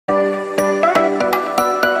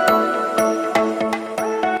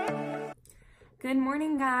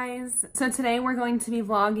guys. So today we're going to be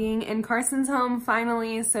vlogging and Carson's home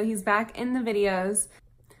finally, so he's back in the videos.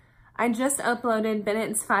 I just uploaded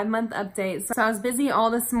Bennett's 5-month update. So I was busy all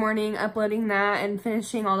this morning uploading that and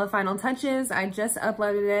finishing all the final touches. I just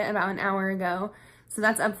uploaded it about an hour ago. So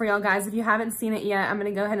that's up for y'all guys. If you haven't seen it yet, I'm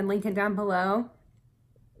gonna go ahead and link it down below.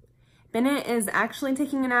 Bennett is actually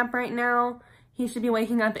taking a nap right now. He should be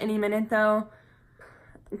waking up any minute though.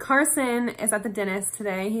 Carson is at the dentist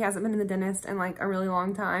today. He hasn't been to the dentist in like a really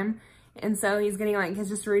long time. And so he's getting like his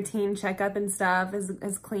just routine checkup and stuff,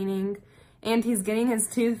 his cleaning, and he's getting his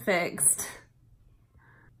tooth fixed.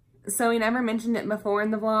 So he never mentioned it before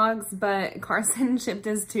in the vlogs, but Carson chipped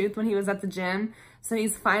his tooth when he was at the gym. So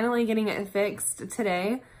he's finally getting it fixed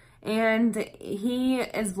today. And he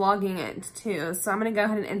is vlogging it too. So I'm gonna go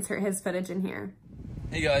ahead and insert his footage in here.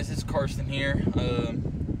 Hey guys, it's Carson here.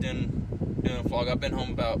 Doing a vlog. I've been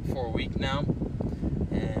home about for a week now,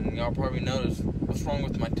 and y'all probably noticed what's wrong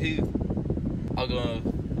with my tooth. I'll go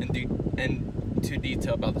into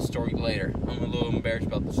detail about the story later. I'm a little embarrassed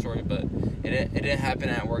about the story, but it didn't happen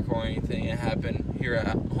at work or anything. It happened here at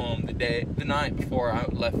home the night before I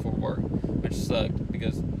left for work, which sucked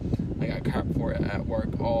because I got crap for it at work.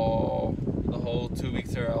 The whole 2 weeks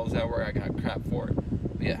there I was at work, I got crap for it.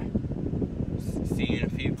 But yeah, see you in a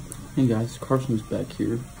few. Hey guys, Carson's back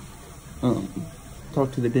here.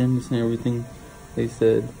 Talked to the dentist and everything. They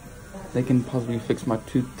said they can possibly fix my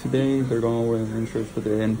tooth today. They're going over the insurance for it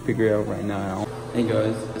and figure it out right now. Hey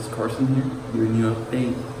guys, it's Carson here. Giving you an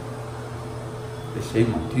update. They shaved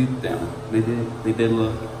my tooth down. They did a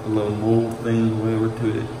little mold thing, whatever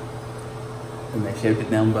to it. And they shaved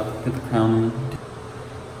it down, about to put the crown in.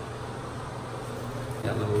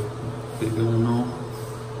 That little bit going on.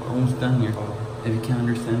 We're almost done here. If you can't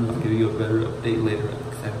understand, I'll give you a better update later on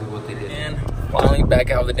exactly what they did. And finally back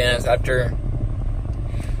out of the dentist after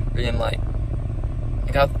being like,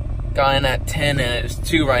 I got in at 10 and it's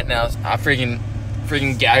 2 right now. I freaking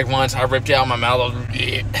gagged once. I ripped it out of my mouth.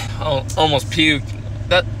 I almost puked.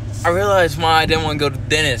 I realized why I didn't want to go to the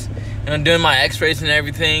dentist. And I'm doing my x-rays and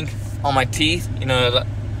everything on my teeth. You know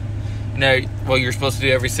what you're supposed to do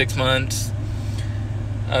every 6 months.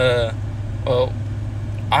 Well,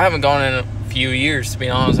 I haven't gone in a few years, to be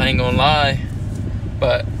honest. I ain't gonna lie.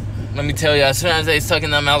 But let me tell you, as soon as they stuck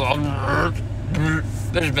in that mouth,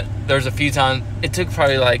 there's a few times it took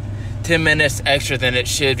probably like 10 minutes extra than it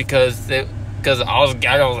should because I was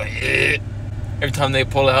gagged. I was like, every time they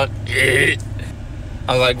pull out, I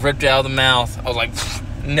was like ripped it out of the mouth. I was like,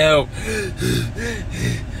 no.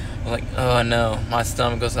 I was like, oh no, my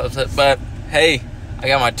stomach goes upset. But hey, I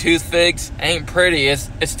got my tooth fixed. Ain't pretty.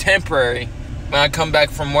 It's temporary. When I come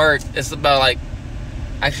back from work, it's about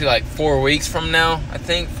actually like 4 weeks from now. I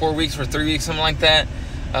think 4 weeks or 3 weeks, something like that.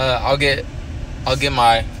 I'll get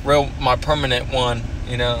my permanent one.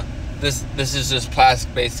 You know, this is just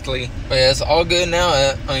plastic basically. But yeah, it's all good now.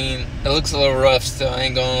 I mean, it looks a little rough still. I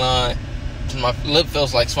ain't gonna lie. My lip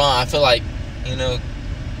feels like swollen. I feel like, you know,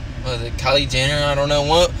 was it Kylie Jenner? I don't know.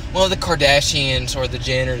 One of the Kardashians or the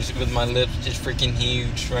Jenners with my lips just freaking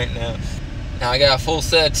huge right now. Now I got a full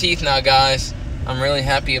set of teeth now, guys. I'm really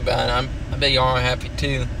happy about it. I bet y'all are happy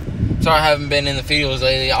too. Sorry I haven't been in the videos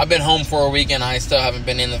lately. I've been home for a week and I still haven't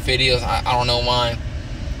been in the videos. I don't know why.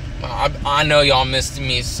 I know y'all missed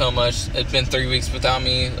me so much. It's been 3 weeks without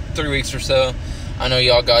me, 3 weeks or so. I know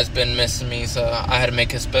y'all guys been missing me, so I had to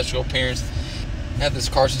make a special appearance. Have this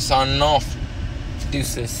Carson signing off.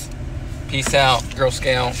 Deuces. Peace out, Girl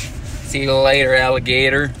Scout. See you later,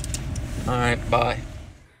 alligator. Alright, bye.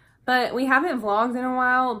 But we haven't vlogged in a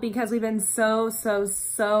while because we've been so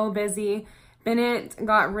busy. Bennett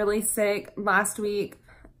got really sick last week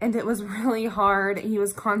and it was really hard. He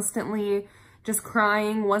was constantly just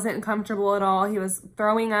crying, wasn't comfortable at all. He was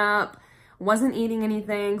throwing up, wasn't eating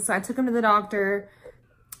anything. So I took him to the doctor.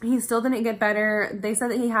 He still didn't get better. They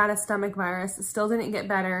said that he had a stomach virus. It still didn't get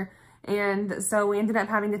better. And so we ended up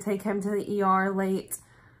having to take him to the ER late.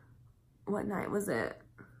 What night was it?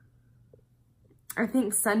 I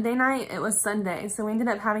think Sunday night. It was Sunday. So we ended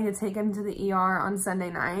up having to take him to the ER on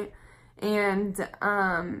Sunday night. And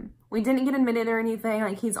we didn't get admitted or anything.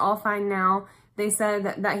 Like, he's all fine now. They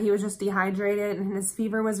said that he was just dehydrated and his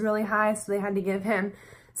fever was really high. So they had to give him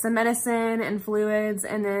some medicine and fluids.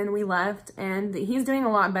 And then we left. And he's doing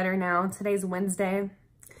a lot better now. Today's Wednesday.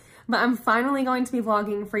 But I'm finally going to be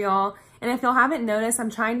vlogging for y'all. And if y'all haven't noticed,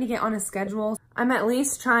 I'm trying to get on a schedule. I'm at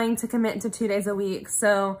least trying to commit to 2 days a week.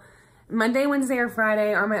 So Monday, Wednesday, or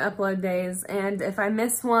Friday are my upload days, and if I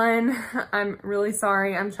miss one, I'm really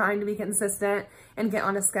sorry. I'm trying to be consistent and get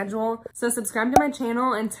on a schedule. So subscribe to my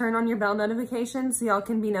channel and turn on your bell notifications so y'all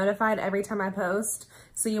can be notified every time I post,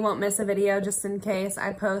 so you won't miss a video just in case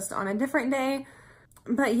I post on a different day.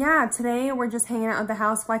 But yeah, today we're just hanging out at the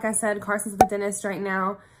house. Like I said, Carson's at the dentist right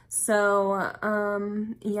now. So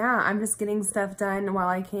yeah, I'm just getting stuff done while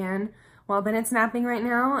I can, while Bennett's napping right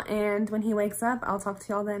now, and when he wakes up, I'll talk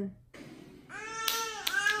to y'all then.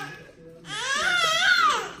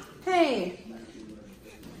 Hey!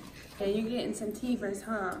 Yeah, you getting some teethers,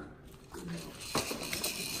 huh?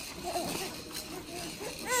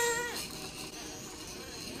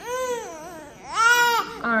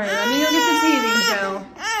 Alright, let me go get the teething,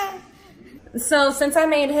 Joe. So, since I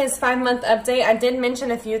made his 5-month update, I did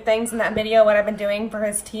mention a few things in that video, what I've been doing for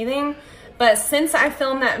his teething. But since I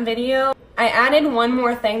filmed that video, I added one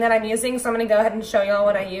more thing that I'm using, so I'm gonna go ahead and show y'all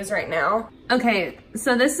what I use right now. Okay,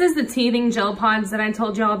 so this is the teething gel pods that I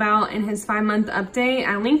told y'all about in his 5-month update.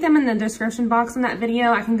 I linked them in the description box in that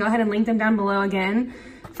video. I can go ahead and link them down below again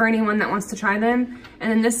for anyone that wants to try them.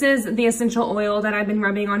 And then this is the essential oil that I've been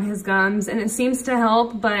rubbing on his gums, and it seems to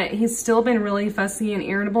help, but he's still been really fussy and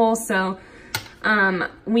irritable. So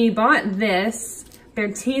we bought this.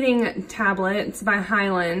 They're teething tablets by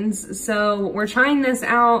Highlands. So we're trying this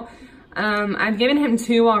out. I've given him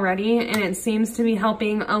 2 already, and it seems to be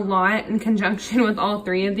helping a lot in conjunction with all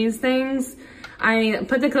 3 of these things. I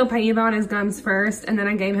put the Copaiba on his gums first, and then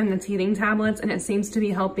I gave him the teething tablets, and it seems to be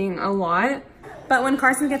helping a lot. But when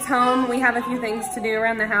Carson gets home, we have a few things to do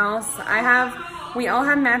around the house. We all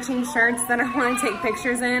have matching shirts that I want to take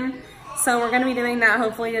pictures in, so we're gonna be doing that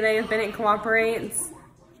hopefully today if Bennett cooperates.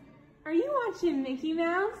 Are you watching Mickey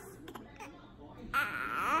Mouse?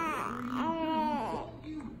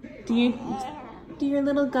 Do your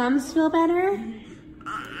little gums feel better?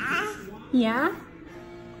 Yeah?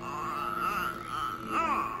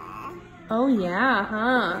 Oh yeah,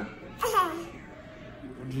 huh?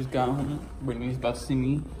 We just got home. Brittany's about to see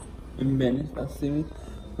me, and Bennett's about to see me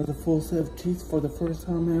with a full set of teeth for the first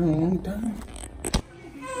time in a long time.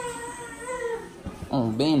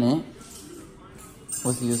 Oh, Bennett.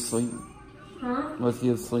 Was he asleep? Huh? Was he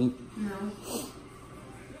asleep? No.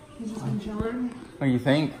 He's just been chilling. What do you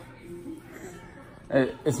think?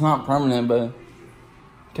 It's not permanent, but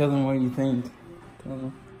tell them what you think. Tell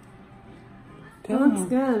them. It looks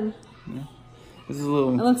good. Yeah. This is a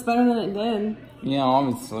little. It looks better than it did. Yeah,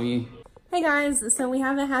 obviously. Hey guys, so we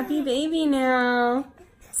have a happy baby now.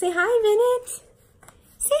 Say hi, Bennett.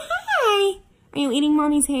 Say hi. Are you eating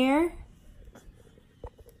mommy's hair?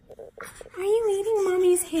 Are you eating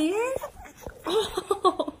mommy's hair?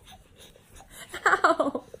 Oh.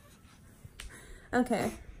 Ow.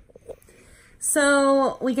 Okay.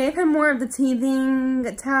 So we gave him more of the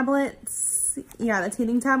teething tablets. Yeah, the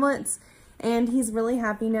teething tablets. And he's really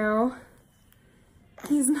happy now.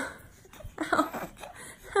 He's not. Ow.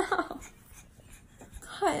 Ow.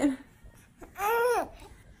 God.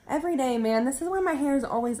 Every day, man. This is why my hair is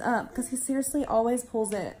always up, because he seriously always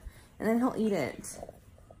pulls it. And then he'll eat it.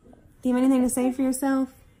 Do you have anything to say for yourself?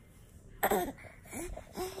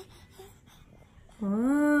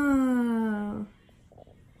 Oh.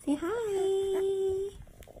 Say hi.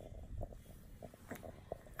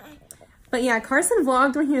 But yeah, Carson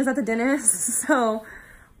vlogged when he was at the dentist, so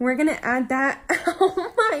we're gonna add that.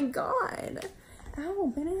 Oh my God.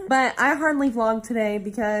 Ow, Bennett. But I hardly vlogged today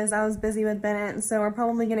because I was busy with Bennett, so we're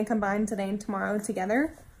probably gonna combine today and tomorrow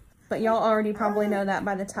together. But y'all already probably know that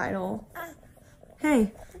by the title.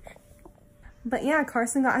 Hey. But yeah,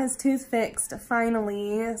 Carson got his tooth fixed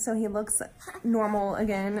finally, so he looks normal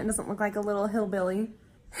again. It doesn't look like a little hillbilly.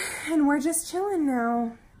 And we're just chilling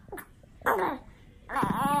now.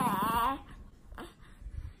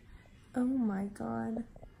 Oh my God.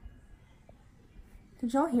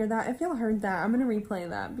 Did y'all hear that? If y'all heard that, I'm gonna replay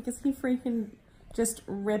that because he freaking just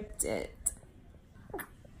ripped it.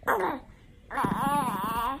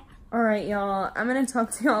 Alright, y'all. I'm gonna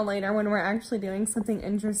talk to y'all later when we're actually doing something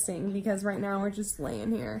interesting because right now we're just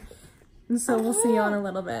laying here. And so we'll see y'all in a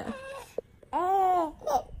little bit.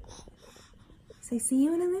 Say see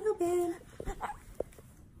you in a little bit.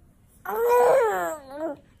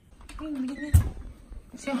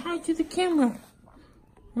 Say hi to the camera.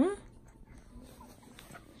 Huh?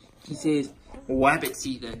 She says, wabbit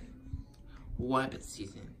season. Wabbit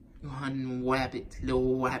season. You hunting wabbits,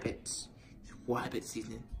 little wabbits. It's wabbit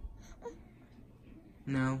season.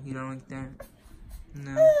 No, you don't like that?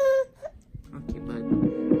 No. Okay, bud.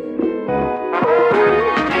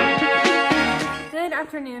 Good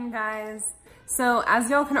afternoon, guys. So as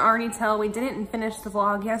y'all can already tell, we didn't finish the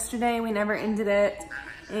vlog yesterday. We never ended it.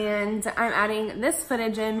 And I'm adding this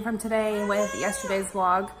footage in from today with yesterday's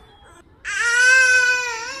vlog.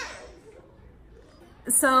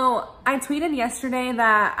 So I tweeted yesterday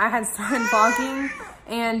that I had started vlogging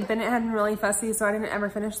and Bennett had been really fussy, so I didn't ever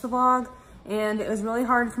finish the vlog. And it was really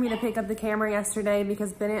hard for me to pick up the camera yesterday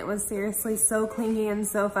because Bennett was seriously so clingy and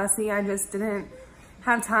so fussy. I just didn't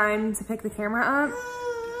have time to pick the camera up.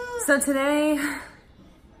 So today,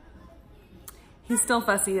 he's still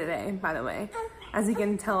fussy today, by the way, as you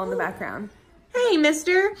can tell in the background. Hey,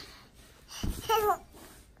 mister.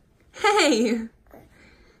 Hey.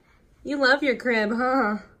 You love your crib,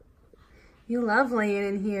 huh? You love laying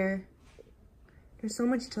in here. There's so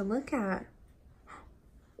much to look at.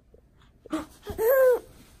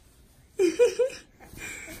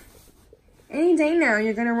 Any day now,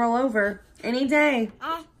 you're gonna roll over. Any day.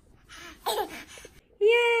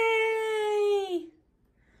 Yay!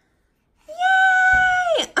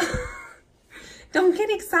 Yay! Don't get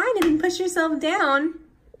excited and push yourself down.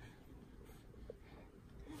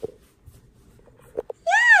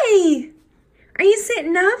 Yay! Are you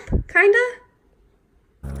sitting up, kinda?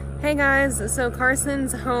 Hey guys, so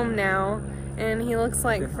Carson's home now, and he looks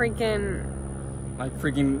like freaking... Like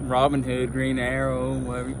freaking Robin Hood, Green Arrow,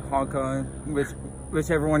 whatever, Hawkeye,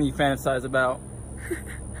 whichever one you fantasize about.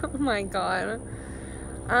 Oh my god.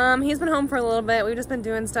 He's been home for a little bit. We've just been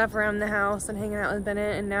doing stuff around the house and hanging out with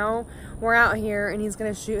Bennett, and now we're out here and he's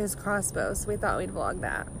gonna shoot his crossbow, so we thought we'd vlog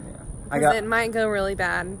that. Yeah. Because it might go really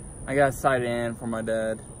bad. I got sighted in for my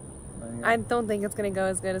dad. Yeah. I don't think it's gonna go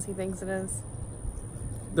as good as he thinks it is.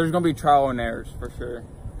 There's gonna be trial and errors for sure.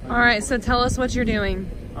 Alright, so tell us what you're doing.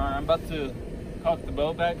 Alright, I'm about to cock the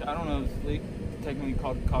bow back. I don't know if it's technically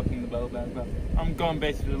called cocking the bow back, but I'm going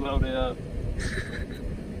basically to load it up.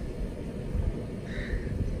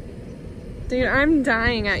 Dude, I'm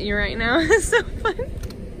dying at you right now. It's so funny.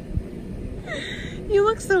 You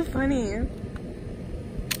look so funny.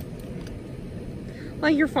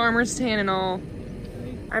 Like your farmer's tan and all.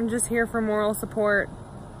 I'm just here for moral support.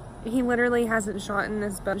 He literally hasn't shot in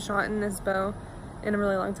this bow in a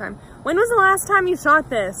really long time. When was the last time you shot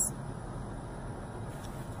this?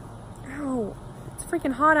 Ow, it's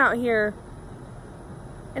freaking hot out here.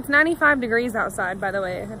 It's 95 degrees outside, by the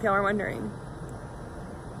way, if y'all are wondering.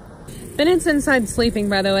 Bennett's inside sleeping,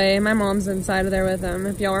 by the way. My mom's inside there with him,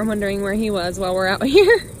 if y'all are wondering where he was while we're out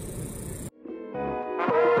here.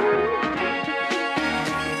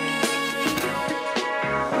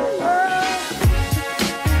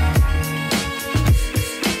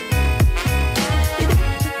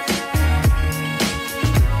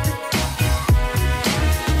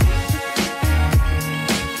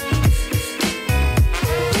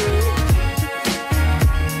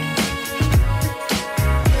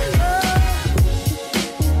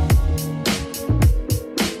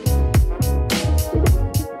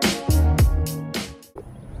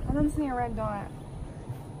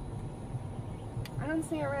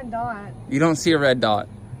 Dot. You don't see a red dot?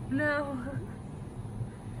 No.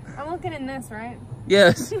 I'm looking in this, right?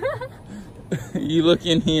 Yes. You look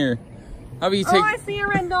in here. How about you take... Oh, I see a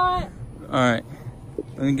red dot. Alright.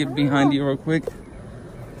 Let me get behind you real quick.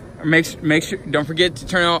 Make sure, don't forget to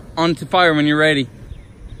turn on to fire when you're ready.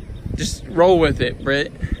 Just roll with it,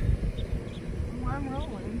 Britt. Well, I'm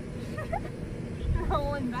rolling.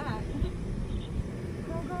 Rolling back.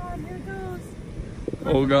 Oh God, here it goes.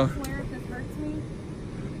 Oh God.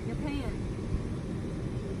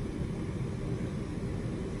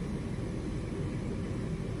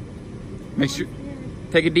 Make sure,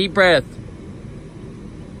 take a deep breath.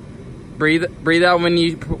 Breathe out when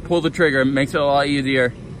you pull the trigger. It makes it a lot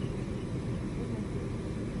easier.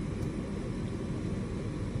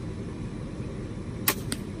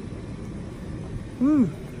 Woo.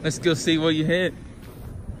 Let's go see what you hit.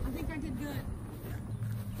 I think I did good.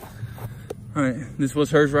 All right, this was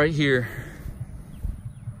hers right here.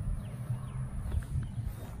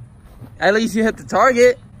 At least you hit the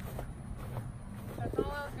target.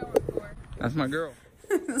 That's my girl.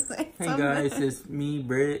 Hey guys, it's me,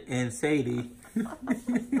 Britt, and Sadie.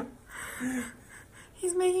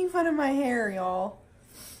 He's making fun of my hair, y'all.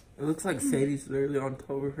 It looks like Sadie's literally on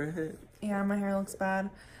top of her head. Yeah, my hair looks bad.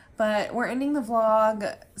 But we're ending the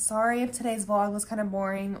vlog. Sorry if today's vlog was kind of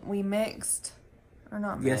boring. We mixed, or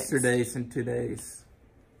not mixed. Yesterday's and today's.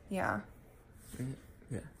 Yeah.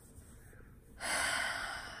 Yeah.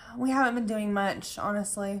 We haven't been doing much,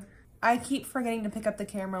 honestly. I keep forgetting to pick up the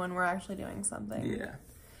camera when we're actually doing something. Yeah.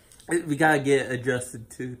 We gotta get adjusted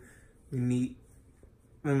to, when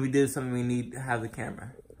we do something, we need to have the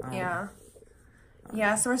camera. Yeah.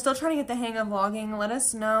 Yeah, so we're still trying to get the hang of vlogging. Let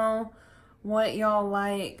us know what y'all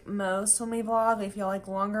like most when we vlog, if y'all like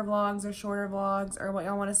longer vlogs or shorter vlogs, or what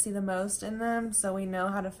y'all want to see the most in them, so we know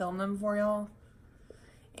how to film them for y'all.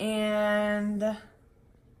 And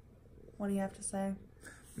what do you have to say?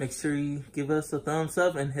 Make sure you give us a thumbs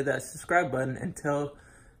up and hit that subscribe button, and tell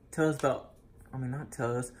us about, not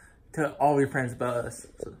tell us, tell all your friends about us.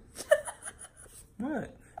 So.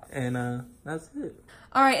 What? And that's it.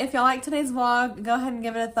 Alright, if y'all like today's vlog, go ahead and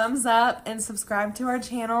give it a thumbs up and subscribe to our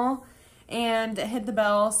channel and hit the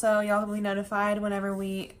bell so y'all will be notified whenever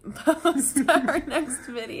we post our next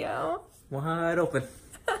video. Wide open.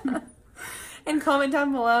 And comment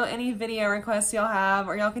down below any video requests y'all have,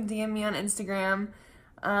 or y'all can DM me on Instagram.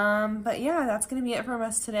 But yeah, that's going to be it from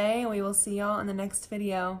us today. We will see y'all in the next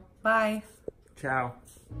video. Bye. Ciao.